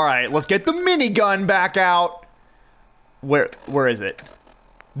failed. All right, let's get the minigun back out. Where is it?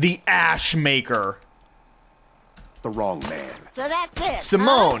 The Ash Maker. The wrong man. So that's it.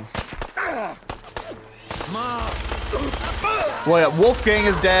 Simone. Well, yeah, Wolfgang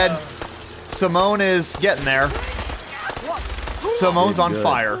is dead. Simone is getting there. Simone's on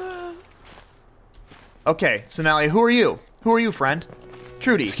fire. Okay, so now, who are you? Who are you, friend?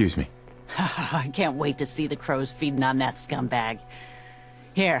 Trudy. Excuse me. I can't wait to see the crows feeding on that scumbag.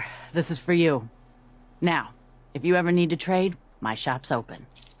 Here, this is for you. Now, if you ever need to trade, my shop's open.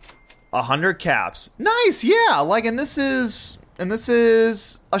 100 caps. Nice, yeah. Like, and this is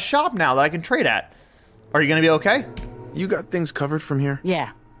a shop now that I can trade at. Are you gonna be okay? You got things covered from here? Yeah.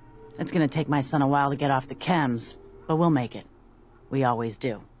 It's gonna take my son a while to get off the chems, but we'll make it. We always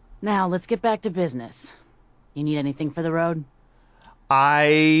do. Now, let's get back to business. You need anything for the road?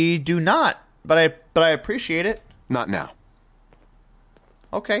 I do not, but I appreciate it. Not now.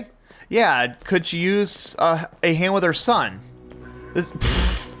 Okay. Yeah, could she use a hand with her son?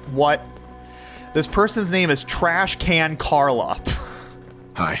 What? This person's name is Trash Can Carla.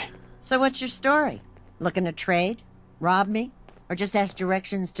 Hi. So what's your story? Looking to trade? Rob me? Or just ask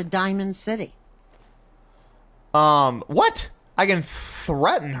directions to Diamond City? What? I can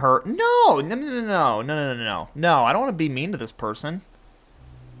threaten her? No, I don't want to be mean to this person.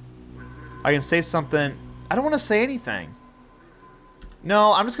 I can say something. I don't want to say anything.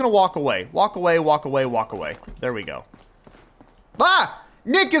 No, I'm just going to walk away. Walk away, walk away, walk away. There we go. Ah!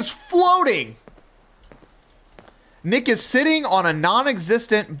 Nick is floating! Nick is sitting on a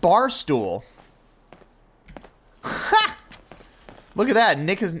non-existent bar stool. Ha! Look at that.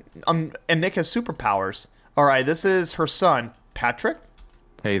 Nick has superpowers. All right, this is her son, Patrick.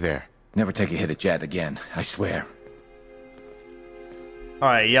 Hey there. Never take a hit at Jed again, I swear. All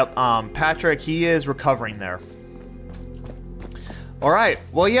right, yep. Patrick, he is recovering there. All right.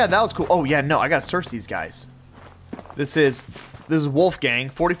 Well, yeah, that was cool. Oh, yeah, no, I got to search these guys. This is Wolfgang,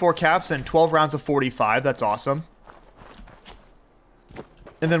 44 caps and 12 rounds of 45. That's awesome.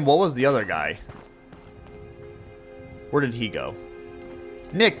 And then what was the other guy? Where did he go?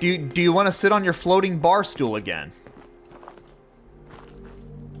 Nick, do you want to sit on your floating bar stool again?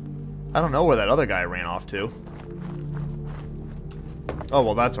 I don't know where that other guy ran off to. Oh,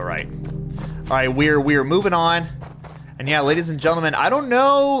 well, that's all right. All right, we're moving on. And yeah, ladies and gentlemen, I don't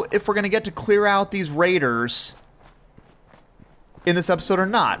know if we're going to get to clear out these raiders in this episode or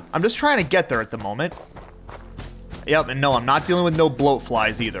not. I'm just trying to get there at the moment. Yep, and no, I'm not dealing with no bloat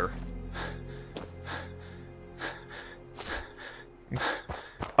flies either.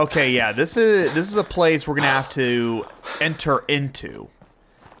 Okay, yeah, this is a place we're going to have to enter into.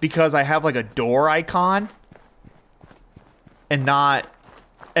 Because I have like a door icon and not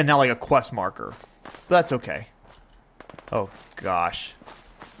like a quest marker. But that's okay. Oh gosh.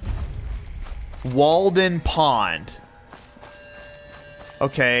 Walden Pond.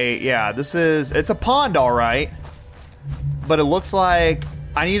 Okay, yeah, it's a pond, all right. But it looks like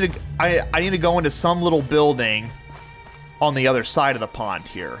I need to go into some little building on the other side of the pond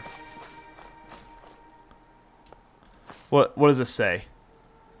here. What does this say?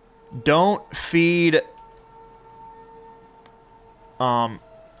 Don't feed don't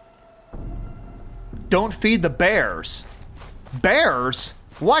feed the bears. Bears?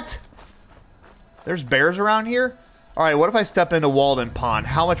 What? There's bears around here? Alright, what if I step into Walden Pond?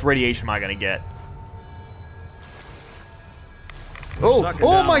 How much radiation am I gonna get?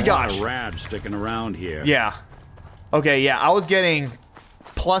 Oh my gosh! Rads sticking around here. Yeah. Okay, yeah, I was getting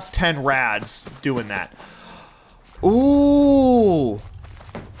plus 10 rads doing that. Ooh!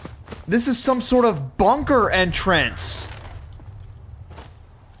 This is some sort of bunker entrance.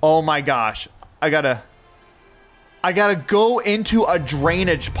 Oh my gosh. I gotta go into a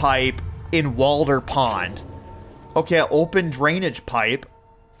drainage pipe in Walder Pond. Okay, open drainage pipe.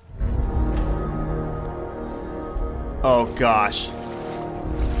 Oh gosh.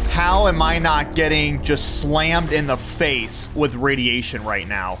 How am I not getting just slammed in the face with radiation right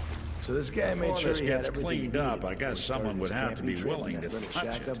now? So this guy made sure he had everything cleaned up. I guess someone would have to be willing to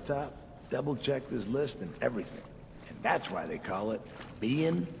touch it. Up top, double-checked his list and everything. And that's why they call it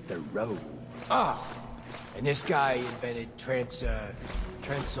being the road. Oh, and this guy invented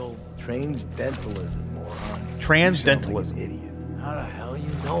transdentalism, moron. Transdentalism. Idiot. How the hell you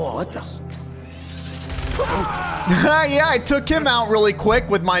know all this? Yeah, I took him out really quick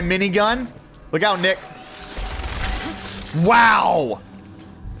with my minigun. Look out, Nick. Wow.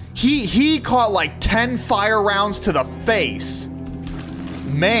 He caught like 10 fire rounds to the face.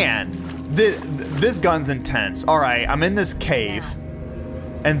 Man, this gun's intense. All right, I'm in this cave,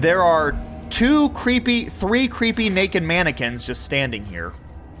 and there are three creepy naked mannequins just standing here.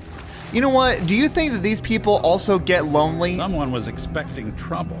 You know what? Do you think that these people also get lonely? Someone was expecting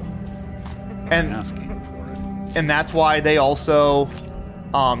trouble and asking for it. And that's why they also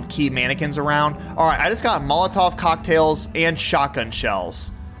keep mannequins around. All right, I just got Molotov cocktails and shotgun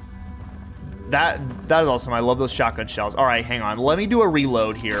shells. That is awesome. I love those shotgun shells. All right, hang on. Let me do a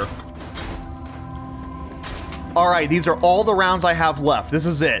reload here. All right, these are all the rounds I have left. This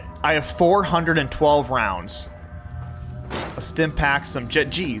is it. I have 412 rounds. A stim pack, some jet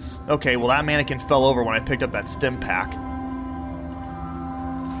G's. Okay, well that mannequin fell over when I picked up that stim pack.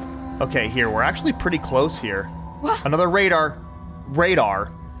 Okay, here, we're actually pretty close here. What? Another raider.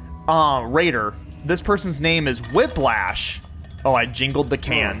 This person's name is Whiplash. Oh, I jingled the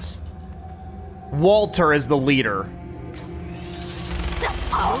cans. Walter is the leader.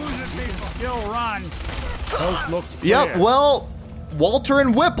 Still run. Coast looks clear. Yep, well, Walter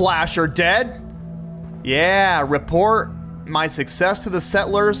and Whiplash are dead. Yeah, report my success to the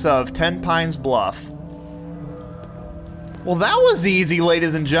settlers of Ten Pines Bluff. Well, that was easy,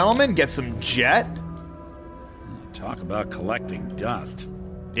 ladies and gentlemen. Get some jet. Talk about collecting dust.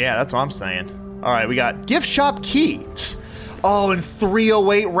 Yeah, that's what I'm saying. All right, we got gift shop key. Oh, and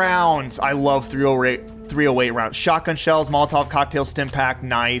 308 rounds. I love 308 rounds. Shotgun shells, Molotov cocktail, stim pack.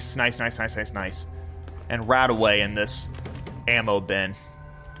 Nice. And Radaway in this ammo bin.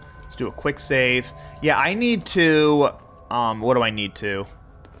 Let's do a quick save. Yeah, I need to... what do I need to?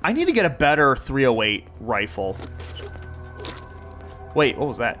 I need to get a better 308 rifle. Wait, what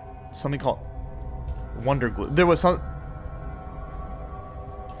was that? Something called Wonder Glue. There was some...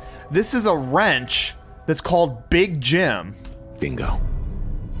 This is a wrench that's called Big Jim. Bingo.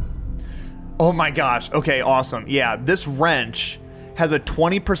 Oh my gosh. Okay, awesome. Yeah, this wrench has a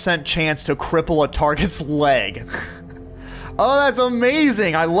 20% chance to cripple a target's leg. Oh, that's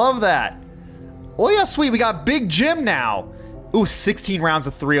amazing. I love that. Oh yeah, sweet. We got Big Jim now. Ooh, 16 rounds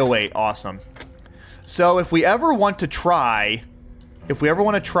of 308. Awesome. So if we ever want to try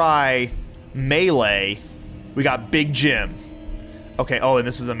melee, we got Big Jim. Okay, oh, and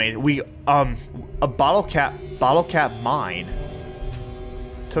this is amazing. We a bottle cap mine.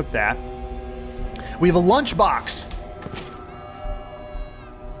 Took that. We have a lunchbox.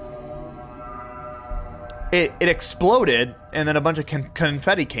 It exploded, and then a bunch of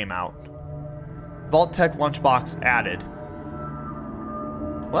confetti came out. Vault-Tec lunchbox added.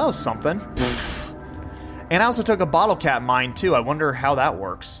 Well, that was something. And I also took a bottle cap mine, too. I wonder how that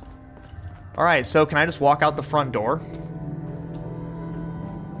works. Alright, so can I just walk out the front door?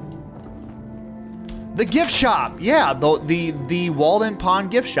 The gift shop! Yeah, the Walden Pond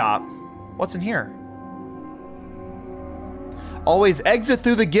gift shop. What's in here? Always exit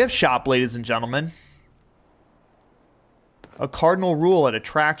through the gift shop, ladies and gentlemen. A cardinal rule at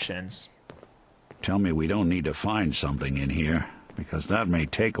attractions. Tell me we don't need to find something in here, because that may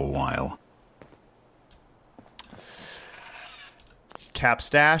take a while. Cap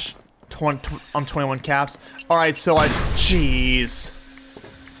stash. 21 caps. Alright, so Jeez.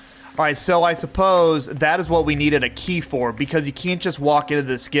 Alright, so I suppose that is what we needed a key for, because you can't just walk into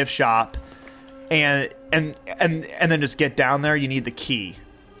this gift shop and then just get down there. You need the key.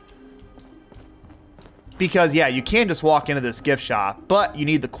 Because, yeah, you can just walk into this gift shop, but you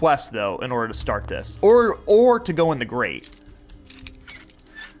need the quest, though, in order to start this. Or to go in the grate.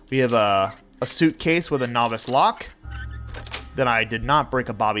 We have a suitcase with a novice lock. That I did not break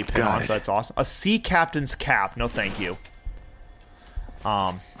a bobby pin on, so that's awesome. A sea captain's cap. No, thank you.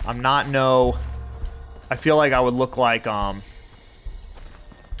 I feel like I would look like,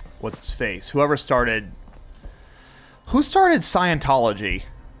 what's his face? Who started Scientology?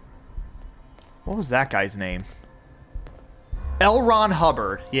 What was that guy's name? L. Ron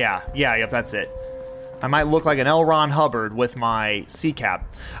Hubbard. Yep, that's it. I might look like an L. Ron Hubbard with my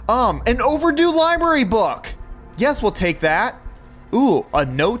C-cap. An overdue library book. Yes, we'll take that. Ooh, a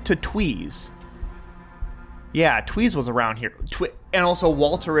note to Tweez. Yeah, Tweez was around here. And also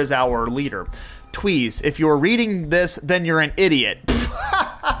Walter is our leader. Tweez, if you're reading this, then you're an idiot.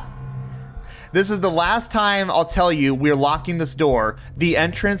 This is the last time I'll tell you we're locking this door. The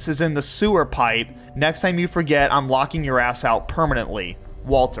entrance is in the sewer pipe. Next time you forget, I'm locking your ass out permanently.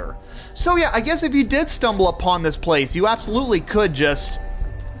 Walter. So yeah, I guess if you did stumble upon this place, you absolutely could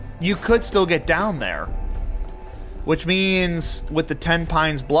you could still get down there. Which means with the 10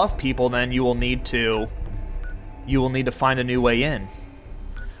 Pines Bluff people, then you will need to find a new way in.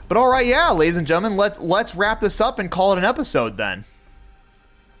 But all right, yeah, ladies and gentlemen, let's wrap this up and call it an episode then.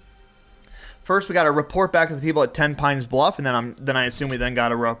 First, we got to report back to the people at 10 Pines Bluff, and then I assume we then got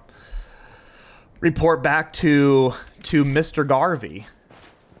to report back to Mr. Garvey.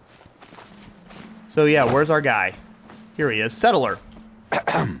 So yeah, where's our guy? Here he is, Settler.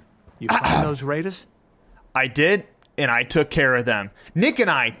 You find those raiders? I did, and I took care of them. Nick and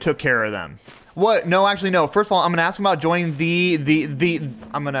I took care of them. What? No, actually, no. First of all, I'm gonna ask them about joining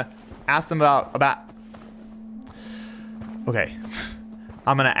I'm gonna ask them about. Okay.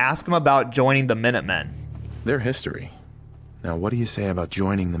 I'm going to ask them about joining the Minutemen. Their history. Now, what do you say about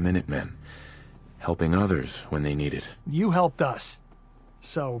joining the Minutemen? Helping others when they need it. You helped us.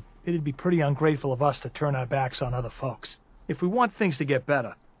 So, it'd be pretty ungrateful of us to turn our backs on other folks. If we want things to get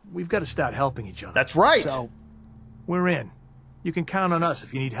better, we've got to start helping each other. That's right. So, we're in. You can count on us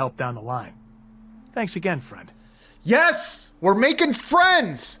if you need help down the line. Thanks again, friend. Yes! We're making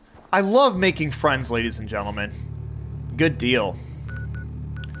friends! I love making friends, ladies and gentlemen. Good deal.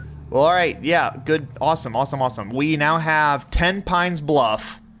 Well, all right, yeah, good, awesome. We now have 10 Pines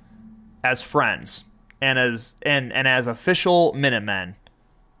Bluff as friends and as official Minutemen.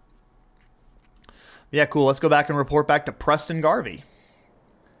 Yeah, cool. Let's go back and report back to Preston Garvey.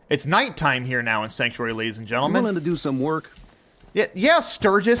 It's nighttime here now in Sanctuary, ladies and gentlemen. You willing to do some work? Yeah,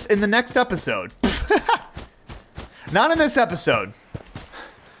 Sturgis, in the next episode. Not in this episode.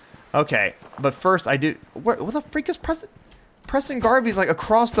 Okay, but first I do. What the freak is Preston? Preston Garvey's like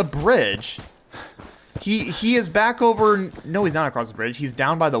across the bridge. He is back over. No, he's not across the bridge. He's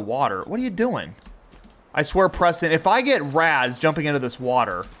down by the water. What are you doing? I swear, Preston, if I get Rads jumping into this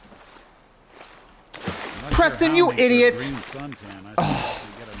water. Preston, you idiot! Oh.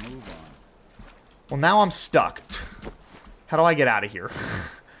 Well, now I'm stuck. How do I get out of here?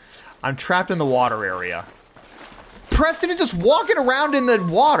 I'm trapped in the water area. Preston is just walking around in the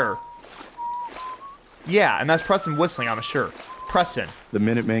water. Yeah, and that's Preston whistling, I'm sure. Preston. The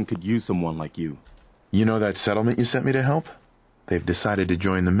Minutemen could use someone like you. You know that settlement you sent me to help? They've decided to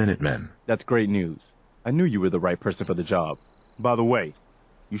join the Minutemen. That's great news. I knew you were the right person for the job. By the way,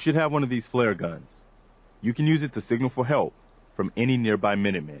 you should have one of these flare guns. You can use it to signal for help from any nearby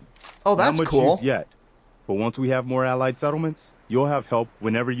Minutemen. Oh, that's Not much cool. use yet, but once we have more allied settlements, you'll have help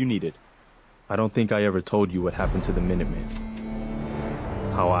whenever you need it. I don't think I ever told you what happened to the Minutemen.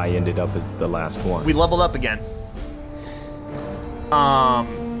 How I ended up as the last one. We leveled up again.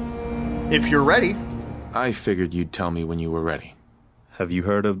 If you're ready. I figured you'd tell me when you were ready. Have you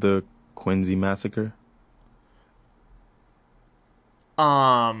heard of the Quincy Massacre?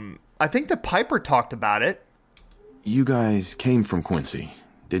 I think the Piper talked about it. You guys came from Quincy,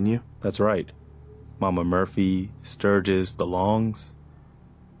 didn't you? That's right. Mama Murphy, Sturgis, the Longs.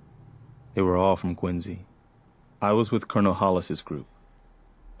 They were all from Quincy. I was with Colonel Hollis's group.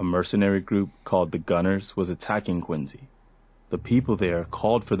 A mercenary group called the Gunners was attacking Quincy. The people there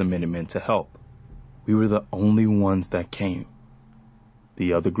called for the Minutemen to help. We were the only ones that came.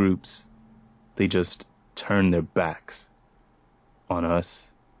 The other groups, they just turned their backs on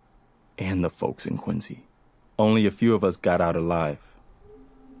us and the folks in Quincy. Only a few of us got out alive.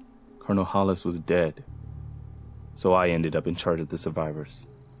 Colonel Hollis was dead, so I ended up in charge of the survivors.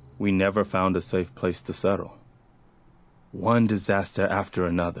 We never found a safe place to settle. One disaster after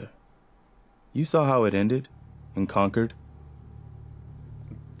another. You saw how it ended in Concord?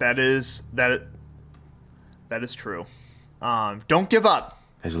 That is true. Don't give up.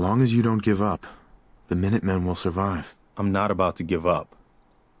 As long as you don't give up, the Minutemen will survive. I'm not about to give up,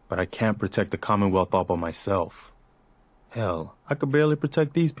 but I can't protect the Commonwealth all by myself. Hell, I could barely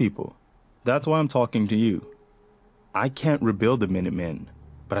protect these people. That's why I'm talking to you. I can't rebuild the Minutemen,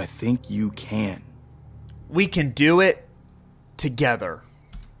 but I think you can. We can do it together.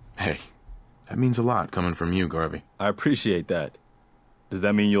 Hey, that means a lot coming from you, Garvey. I appreciate that. Does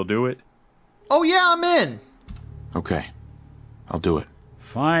that mean you'll do it? Oh yeah, I'm in. Okay, I'll do it.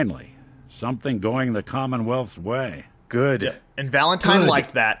 Finally, Something going the Commonwealth's way. Good. Yeah. And Valentine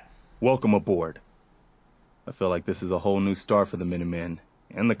liked that. Welcome aboard. I feel like this is a whole new start for the Minutemen,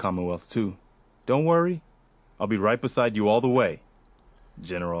 and the Commonwealth, too. Don't worry. I'll be right beside you all the way,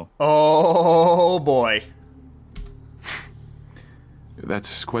 General. Oh, boy.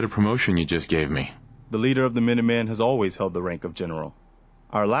 That's quite a promotion you just gave me. The leader of the Minutemen has always held the rank of General.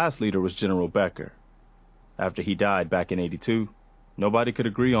 Our last leader was General Becker. After he died back in '82, nobody could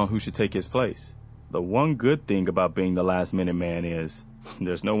agree on who should take his place. The one good thing about being the last Minuteman is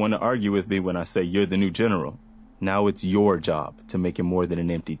there's no one to argue with me when I say you're the new general. Now it's your job to make it more than an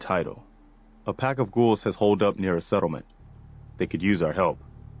empty title. A pack of ghouls has holed up near a settlement. They could use our help.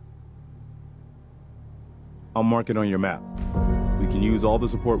 I'll mark it on your map. We can use all the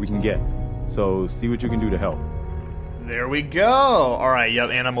support we can get, so see what you can do to help. There we go. All right, yep,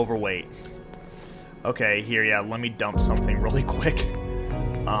 and I'm overweight. Okay, here, yeah, let me dump something really quick.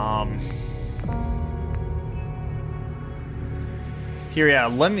 Here, yeah,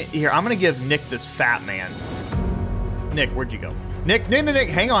 I'm gonna give Nick this fat man. Nick, where'd you go? Nick,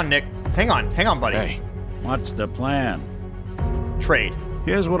 hang on, Nick. Hang on, buddy. Hey, what's the plan? Trade.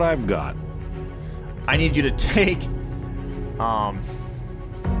 Here's what I've got. I need you to take,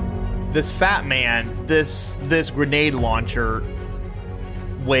 this fat man, this grenade launcher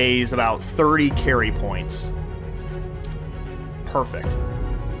weighs about 30 carry points. Perfect.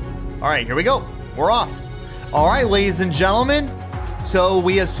 All right, here we go. We're off. All right, ladies and gentlemen. So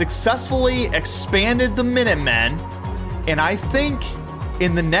we have successfully expanded the Minutemen, and I think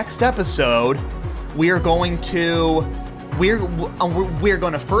in the next episode we're going to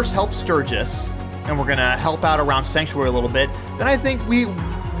first help Sturgis, and we're going to help out around Sanctuary a little bit. Then I think we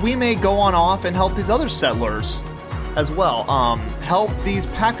may go on off and help these other settlers as well. Help these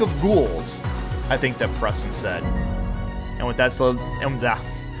pack of ghouls, I think that Preston said. And with that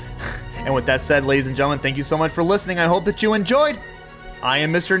said, ladies and gentlemen, thank you so much for listening. I hope that you enjoyed. I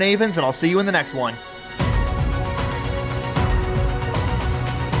am Mr. Navins, and I'll see you in the next one.